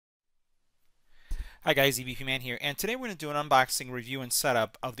Hi guys, EBPMAN here, and today we're going to do an unboxing, review, and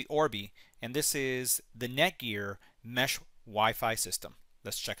setup of the Orbi, and this is the Netgear Mesh Wi-Fi system.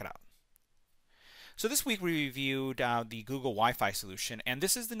 Let's check it out. So this week we reviewed the Google Wi-Fi solution, and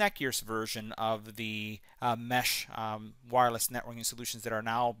this is the Netgear's version of the mesh wireless networking solutions that are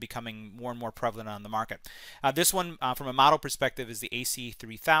now becoming more and more prevalent on the market. This one, from a model perspective, is the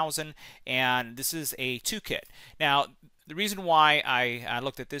AC3000, and this is a 2-kit. Now, the reason why I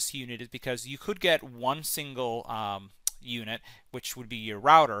looked at this unit is because you could get one single unit, which would be your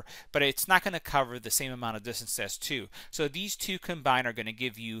router, but it's not going to cover the same amount of distance as two. So these two combined are going to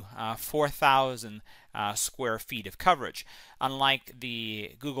give you 4,000 square feet of coverage. Unlike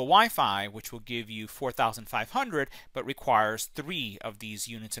the Google Wi-Fi, which will give you 4,500, but requires 3 of these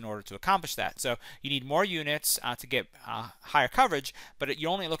units in order to accomplish that. So you need more units to get higher coverage, but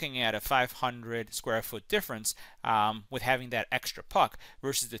you're only looking at a 500 square foot difference with having that extra puck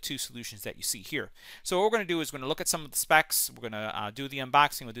versus the two solutions that you see here. So what we're going to do is we're going to look at some of the specs. We're going to do the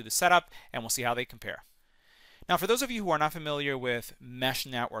unboxing, we'll do the setup, and we'll see how they compare. Now, for those of you who are not familiar with mesh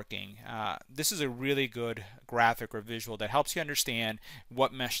networking, this is a really good graphic or visual that helps you understand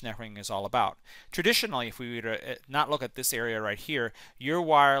what mesh networking is all about. Traditionally, if we were to not look at this area right here, your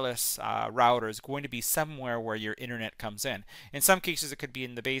wireless router is going to be somewhere where your internet comes in. In some cases, it could be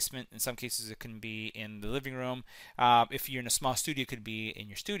in the basement. In some cases, it can be in the living room. If you're in a small studio, it could be in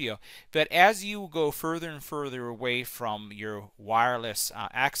your studio. But as you go further and further away from your wireless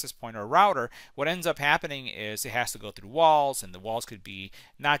access point or router, what ends up happening is it has to go through walls, and the walls could be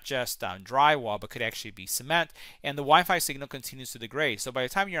not just drywall, but could actually be cement, and the Wi-Fi signal continues to degrade. So by the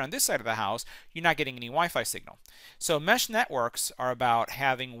time you're on this side of the house, you're not getting any Wi-Fi signal. So mesh networks are about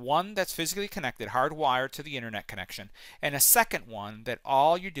having one that's physically connected, hardwired to the internet connection, and a second one that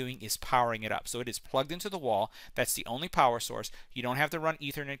all you're doing is powering it up. So it is plugged into the wall. That's the only power source. You don't have to run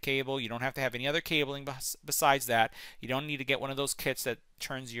Ethernet cable. You don't have to have any other cabling besides that. You don't need to get one of those kits that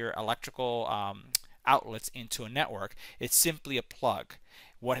turns your electrical outlets into a network. It's simply a plug.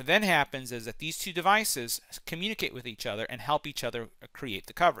 What then happens is that these two devices communicate with each other and help each other create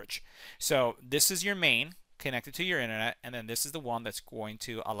the coverage. So this is your main connected to your internet, and then this is the one that's going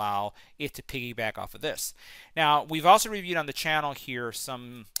to allow it to piggyback off of this. Now, we've also reviewed on the channel here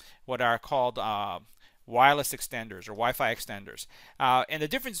some what are called wireless extenders or Wi-Fi extenders. And the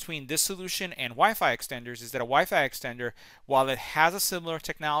difference between this solution and Wi-Fi extenders is that a Wi-Fi extender, while it has a similar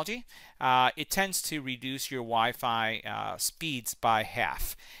technology, it tends to reduce your Wi-Fi speeds by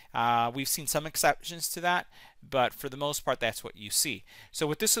half. We've seen some exceptions to that, but for the most part, that's what you see. So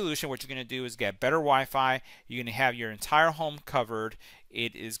with this solution, what you're going to do is get better Wi-Fi. You're going to have your entire home covered.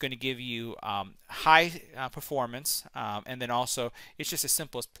 It is going to give you high performance, and then also it's just as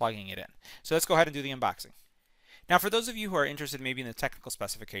simple as plugging it in. So let's go ahead and do the unboxing. Now, for those of you who are interested maybe in the technical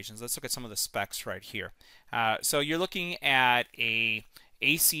specifications, let's look at some of the specs right here. So you're looking at a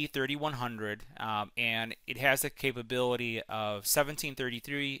AC3100, and it has the capability of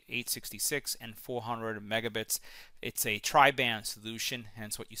 1733, 866, and 400 megabits. It's a tri-band solution,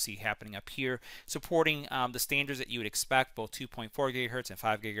 hence what you see happening up here, supporting the standards that you would expect, both 2.4 gigahertz and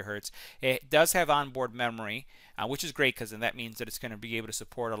 5 gigahertz. It does have onboard memory, which is great because then that means that it's going to be able to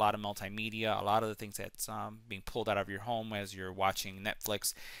support a lot of multimedia, a lot of the things that's being pulled out of your home as you're watching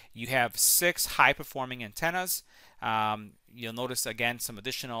Netflix. You have 6 high-performing antennas. You'll notice again some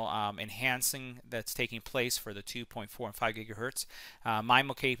additional enhancing that's taking place for the 2.4 and 5 gigahertz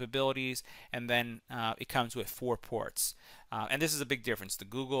MIMO capabilities, and then it comes with 4 ports. And this is a big difference. The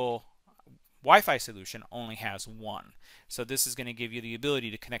Google Wi-Fi solution only has 1. So this is going to give you the ability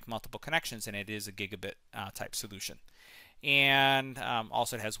to connect multiple connections, and it is a gigabit type solution. And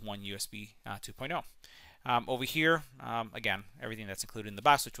also it has 1 USB 2.0. Over here, again, everything that's included in the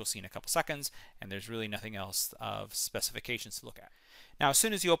box, which we'll see in a couple seconds, and there's really nothing else of specifications to look at. Now, as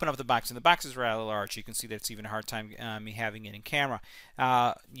soon as you open up the box, and the box is rather large, you can see that it's even a hard time me having it in camera.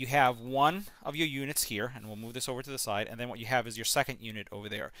 You have one of your units here, and we'll move this over to the side, and then what you have is your second unit over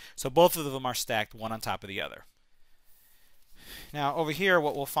there. So both of them are stacked one on top of the other. Now, over here,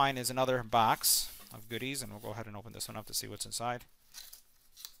 what we'll find is another box of goodies, and we'll go ahead and open this one up to see what's inside.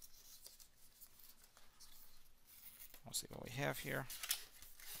 We'll see what we have here.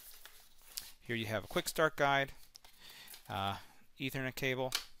 Here you have a quick start guide, Ethernet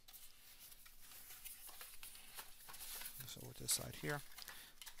cable. So with this side here.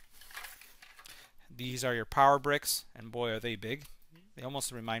 These are your power bricks, and boy are they big. They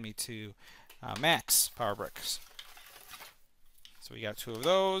almost remind me to Max power bricks. So we got 2 of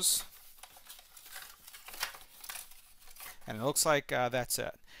those. And it looks like that's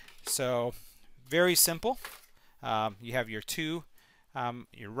it. So very simple. You have your 2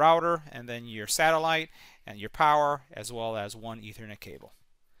 your router, and then your satellite and your power, as well as one Ethernet cable.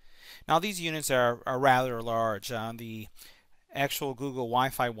 Now these units are rather large. The actual Google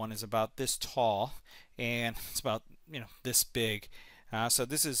Wi-Fi one is about this tall, and it's about this big. So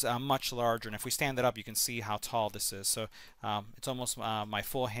this is much larger, and if we stand it up, you can see how tall this is. So it's almost my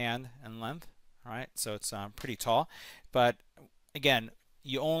full hand in length. All right, so it's pretty tall. But again,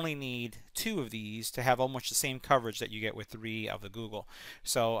 you only need 2 of these to have almost the same coverage that you get with 3 of the Google.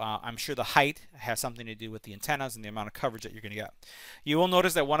 So I'm sure the height has something to do with the antennas and the amount of coverage that you're going to get. You will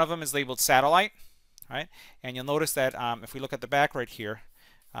notice that one of them is labeled satellite, right? And you'll notice that if we look at the back right here,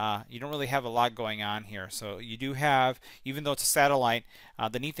 you don't really have a lot going on here. So you do have, even though it's a satellite,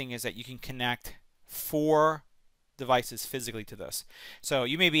 the neat thing is that you can connect 4 devices physically to this. So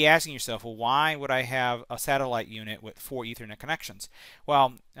you may be asking yourself, well, why would I have a satellite unit with 4 Ethernet connections?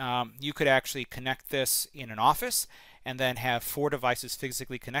 Well, you could actually connect this in an office and then have 4 devices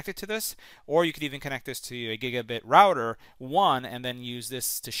physically connected to this, or you could even connect this to a gigabit router, one, and then use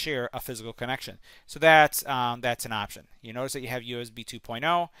this to share a physical connection. So that's an option. You notice that you have USB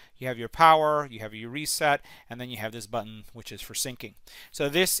 2.0, you have your power, you have your reset, and then you have this button which is for syncing. So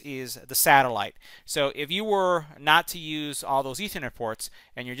this is the satellite. So if you were not to use all those Ethernet ports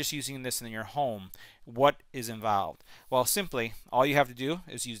and you're just using this in your home, what is involved? Well, simply all you have to do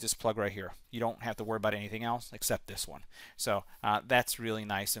is use this plug right here. You don't have to worry about anything else except this one. So that's really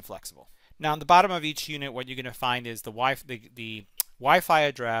nice and flexible. Now on the bottom of each unit, what you're going to find is the Wi-Fi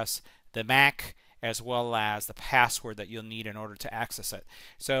address, the MAC, as well as the password that you'll need in order to access it.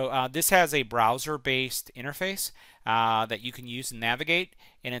 So this has a browser-based interface that you can use to navigate,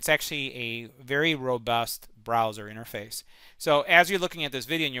 and it's actually a very robust browser interface. So as you're looking at this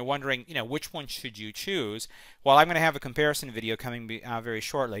video and you're wondering, which one should you choose? Well, I'm going to have a comparison video coming very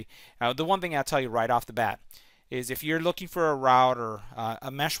shortly. The one thing I'll tell you right off the bat is if you're looking for a router, a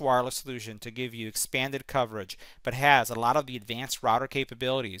mesh wireless solution to give you expanded coverage, but has a lot of the advanced router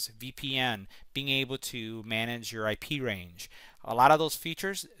capabilities, VPN, being able to manage your IP range, a lot of those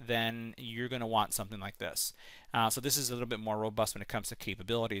features, then you're going to want something like this. So this is a little bit more robust when it comes to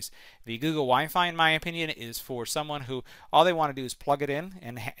capabilities. The Google Wi-Fi, in my opinion, is for someone who all they want to do is plug it in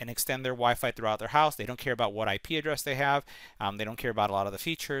and extend their Wi-Fi throughout their house. They don't care about what IP address they have. They don't care about a lot of the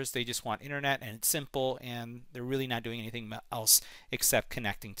features. They just want internet, and it's simple, and they're really not doing anything else except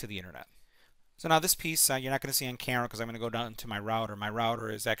connecting to the internet. So now this piece you're not going to see on camera because I'm going to go down to my router. My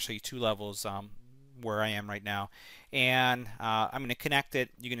router is actually 2 levels where I am right now, and I'm going to connect it.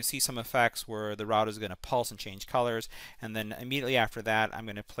 You're going to see some effects where the router is going to pulse and change colors, and then immediately after that I'm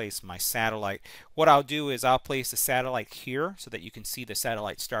going to place my satellite. What I'll do is I'll place the satellite here so that you can see the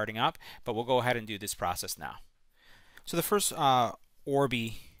satellite starting up, but we'll go ahead and do this process now. So the first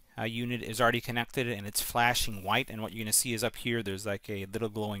Orbi unit is already connected and it's flashing white, and what you're going to see is up here there's like a little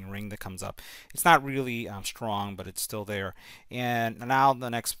glowing ring that comes up. It's not really strong, but it's still there. And now the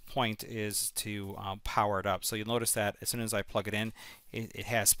next point is to power it up. So you'll notice that as soon as I plug it in, it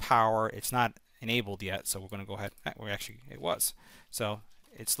has power. It's not enabled yet, so we're going to go ahead. It was. So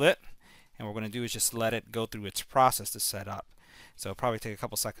it's lit, and what we're going to do is just let it go through its process to set up. So it'll probably take a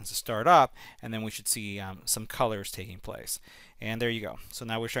couple seconds to start up, and then we should see some colors taking place. And there you go. So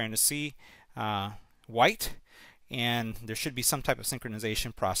now we're starting to see white, and there should be some type of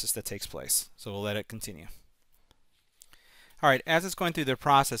synchronization process that takes place. So we'll let it continue. All right, as it's going through the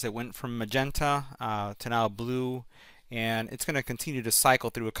process, it went from magenta to now blue, and it's going to continue to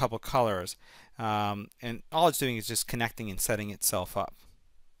cycle through a couple colors. And all it's doing is just connecting and setting itself up.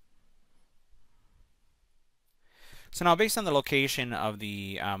 So now, based on the location of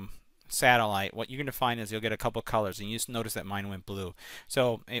the satellite, what you're going to find is you'll get a couple colors, and you just notice that mine went blue.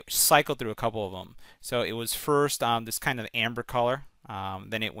 So it cycled through a couple of them. So it was first this kind of amber color,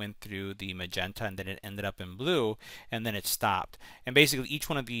 then it went through the magenta, and then it ended up in blue, and then it stopped. And basically each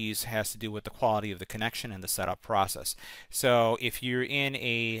one of these has to do with the quality of the connection and the setup process. So if you're in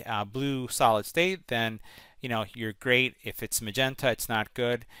a blue solid state, then you're great. If it's magenta, it's not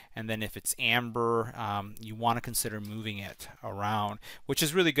good. And then if it's amber, you want to consider moving it around, which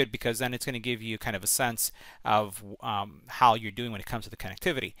is really good because then it's going to give you kind of a sense of how you're doing when it comes to the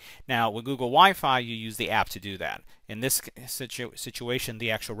connectivity. Now, with Google Wi-Fi, you use the app to do that. In this situation,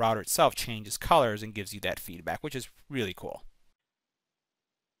 the actual router itself changes colors and gives you that feedback, which is really cool.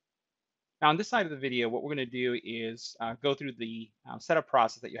 Now on this side of the video, what we're going to do is go through the setup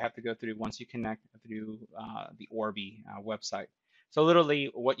process that you have to go through once you connect through the Orbi website. So literally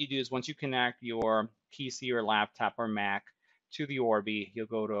what you do is once you connect your PC or laptop or Mac to the Orbi, you'll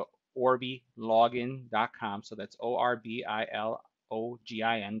go to orbilogin.com. So that's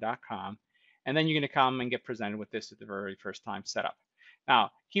ORBILOGIN.com. And then you're going to come and get presented with this at the very first time setup.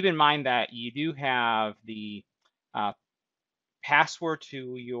 Now, keep in mind that you do have the password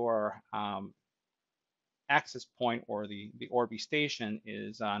to your access point, or the Orbi station,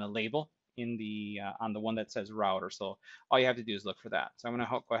 is on a label in the on the one that says router. So all you have to do is look for that. So I'm going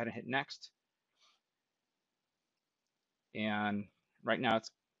to go ahead and hit next. And right now it's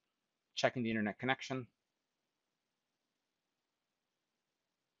checking the internet connection.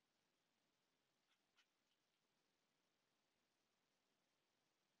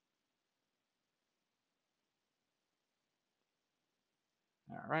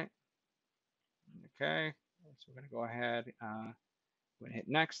 All right. Okay. So we're going to go ahead. We're going to hit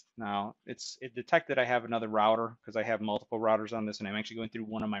next. Now it detected I have another router because I have multiple routers on this, and I'm actually going through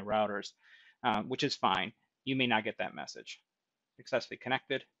one of my routers, which is fine. You may not get that message. Successfully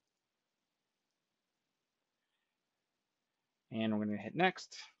connected. And we're going to hit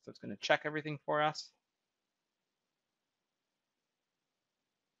next. So it's going to check everything for us.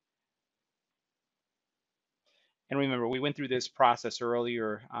 And remember, we went through this process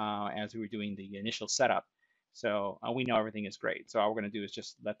earlier as we were doing the initial setup. So we know everything is great. So all we're going to do is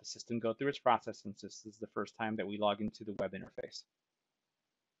just let the system go through its process, since this is the first time that we log into the web interface.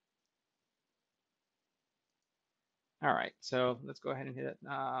 All right, so let's go ahead and hit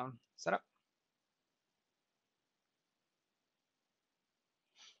setup.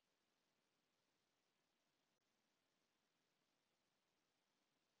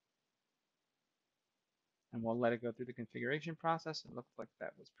 And we'll let it go through the configuration process. It looks like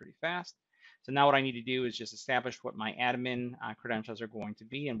that was pretty fast. So now what I need to do is just establish what my admin credentials are going to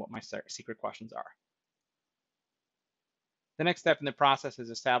be and what my secret questions are. The next step in the process is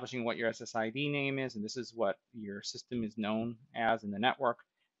establishing what your SSID name is, and this is what your system is known as in the network,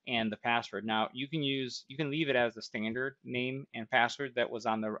 and the password. Now you can leave it as the standard name and password that was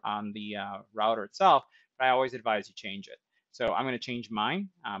on the router itself, but I always advise you change it. So I'm going to change mine,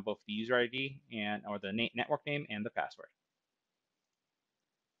 both the user ID or the network name and the password.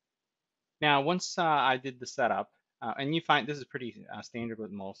 Now, once I did the setup, and you find this is pretty standard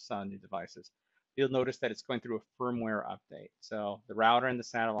with most new devices, you'll notice that it's going through a firmware update. So the router and the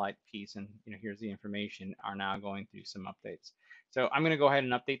satellite piece, and here's the information, are now going through some updates. So I'm going to go ahead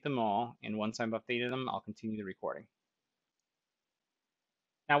and update them all, and once I've updated them, I'll continue the recording.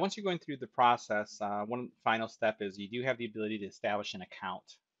 Now, once you're going through the process, one final step is you do have the ability to establish an account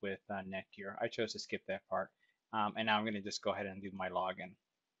with Netgear. I chose to skip that part, and now I'm going to just go ahead and do my login.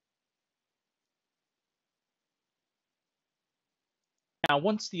 Now,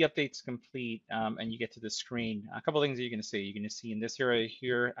 once the update's complete and you get to the screen, a couple of things that you're going to see. You're going to see in this area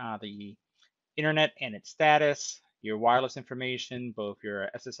here the internet and its status, your wireless information, both your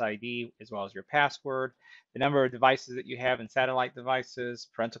SSID as well as your password, the number of devices that you have and satellite devices,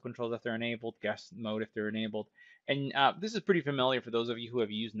 parental controls if they're enabled, guest mode if they're enabled. And this is pretty familiar for those of you who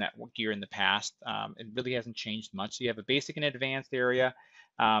have used Netgear in the past. It really hasn't changed much. So you have a basic and advanced area.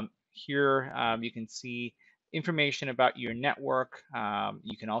 Here you can see information about your network.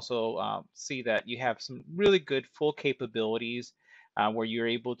 You can also see that you have some really good full capabilities where you're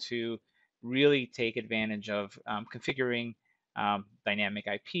able to really take advantage of configuring dynamic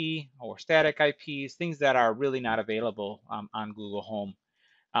IP or static IPs, things that are really not available on Google Home.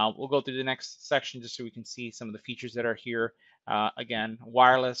 We'll go through the next section just so we can see some of the features that are here. Again,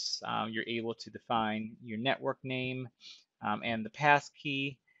 wireless, you're able to define your network name and the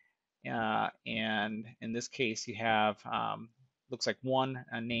passkey. And in this case, you have, looks like one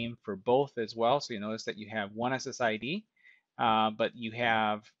name for both as well. So you notice that you have one SSID, but you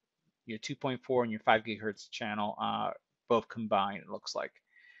have your 2.4 and your 5 gigahertz channel both combined, it looks like.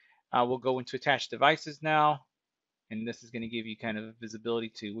 We'll go into attached devices now, and this is going to give you kind of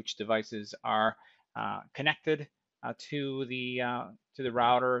visibility to which devices are connected to the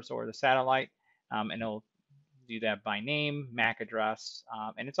routers or the satellite, and it'll do that by name, MAC address,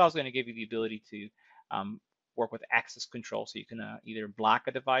 and it's also going to give you the ability to work with access control, so you can either block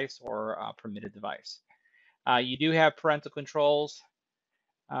a device or permit a device. You do have parental controls,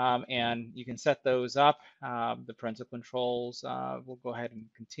 and you can set those up. The parental controls, we'll go ahead and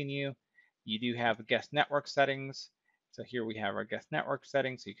continue. You do have guest network settings. So here we have our guest network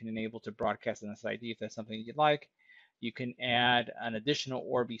settings, so you can enable to broadcast an SID if that's something you'd like. You can add an additional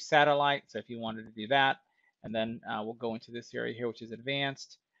Orbi satellite, so if you wanted to do that. And then we'll go into this area here, which is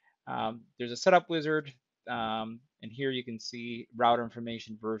advanced. There's a setup wizard, and here you can see router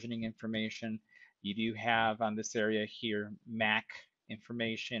information, versioning information. You do have on this area here MAC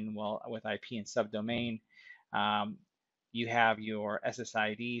information, well, with IP and subdomain. You have your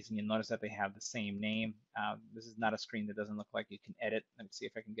SSIDs, and you'll notice that they have the same name. This is not a screen that doesn't look like you can edit. Let me see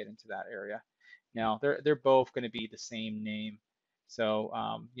if I can get into that area. Now, they're both going to be the same name. So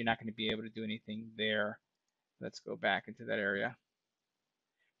you're not going to be able to do anything there. Let's go back into that area.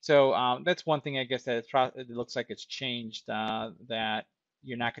 So that's one thing, I guess, that it looks like it's changed, that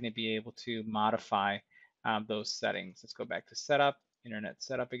you're not going to be able to modify those settings. Let's go back to setup, internet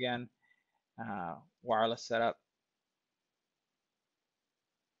setup again, wireless setup.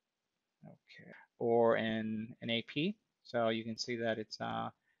 Okay, or in an AP. So you can see that it's,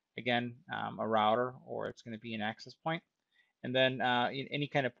 again, a router, or it's going to be an access point. And then any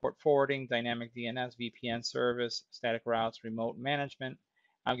kind of port forwarding, dynamic DNS, VPN service, static routes, remote management.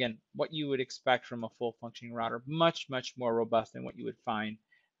 Again, what you would expect from a full functioning router, much, much more robust than what you would find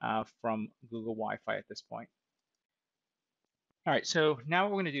from Google Wi-Fi at this point. All right, so now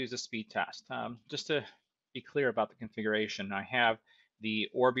what we're going to do is a speed test. Just to be clear about the configuration, I have the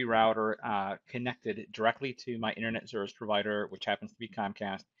Orbi router connected directly to my internet service provider, which happens to be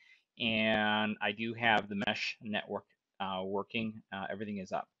Comcast, and I do have the mesh network working. Everything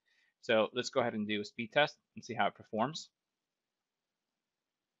is up. So let's go ahead and do a speed test and see how it performs.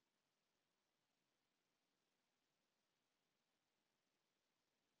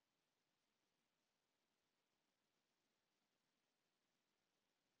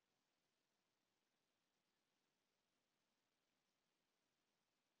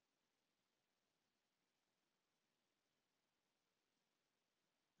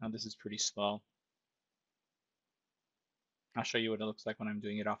 Now this is pretty slow. I'll show you what it looks like when I'm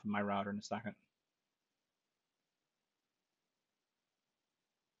doing it off of my router in a second.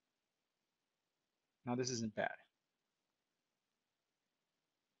 Now this isn't bad.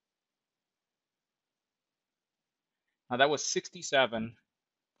 Now that was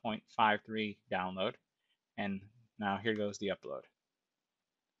 67.53 download, and now here goes the upload.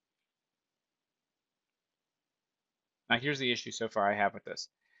 Now here's the issue so far I have with this.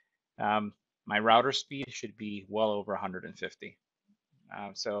 My router speed should be well over 150.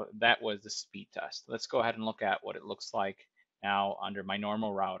 So that was the speed test. Let's go ahead and look at what it looks like now under my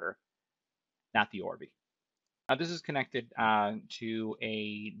normal router, not the Orbi. Now this is connected to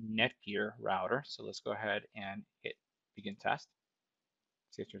a Netgear router. So let's go ahead and hit begin test.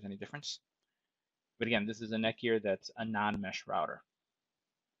 See if there's any difference. But again, this is a Netgear that's a non-mesh router.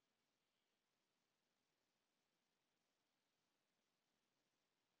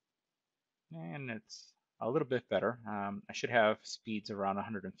 And it's a little bit better. I should have speeds around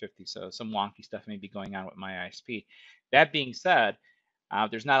 150, so some wonky stuff may be going on with my ISP. That being said,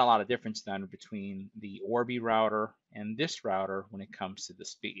 there's not a lot of difference then between the Orbi router and this router when it comes to the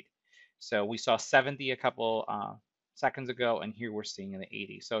speed. So we saw 70 a couple seconds ago, and here we're seeing the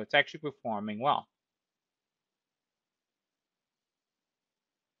 80. So it's actually performing well.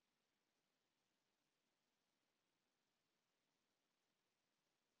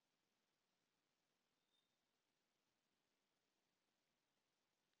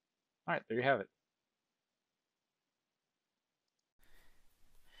 All right, there you have it.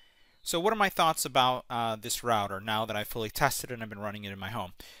 So what are my thoughts about this router now that I've fully tested it and I've been running it in my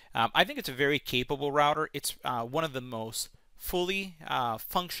home? I think it's a very capable router. It's one of the most fully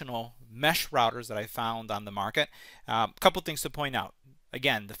functional mesh routers that I found on the market. A couple things to point out.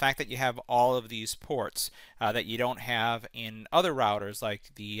 Again, the fact that you have all of these ports that you don't have in other routers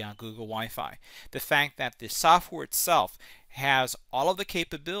like the Google Wi-Fi. The fact that the software itself has all of the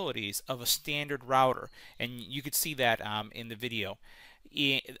capabilities of a standard router, and you could see that in the video.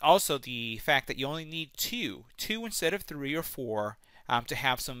 Also, the fact that you only need two instead of 3 or 4 to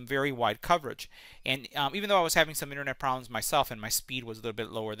have some very wide coverage. And even though I was having some internet problems myself and my speed was a little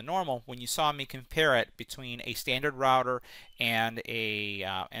bit lower than normal, when you saw me compare it between a standard router and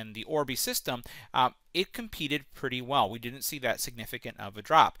the Orbi system, it competed pretty well. We didn't see that significant of a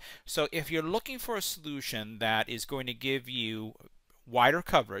drop. So if you're looking for a solution that is going to give you wider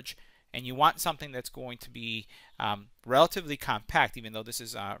coverage, and you want something that's going to be relatively compact, even though this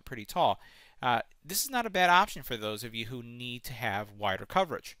is pretty tall, this is not a bad option for those of you who need to have wider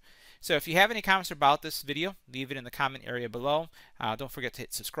coverage. So if you have any comments about this video, leave it in the comment area below. Don't forget to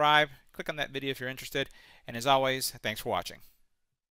hit subscribe. Click on that video if you're interested. And as always, thanks for watching.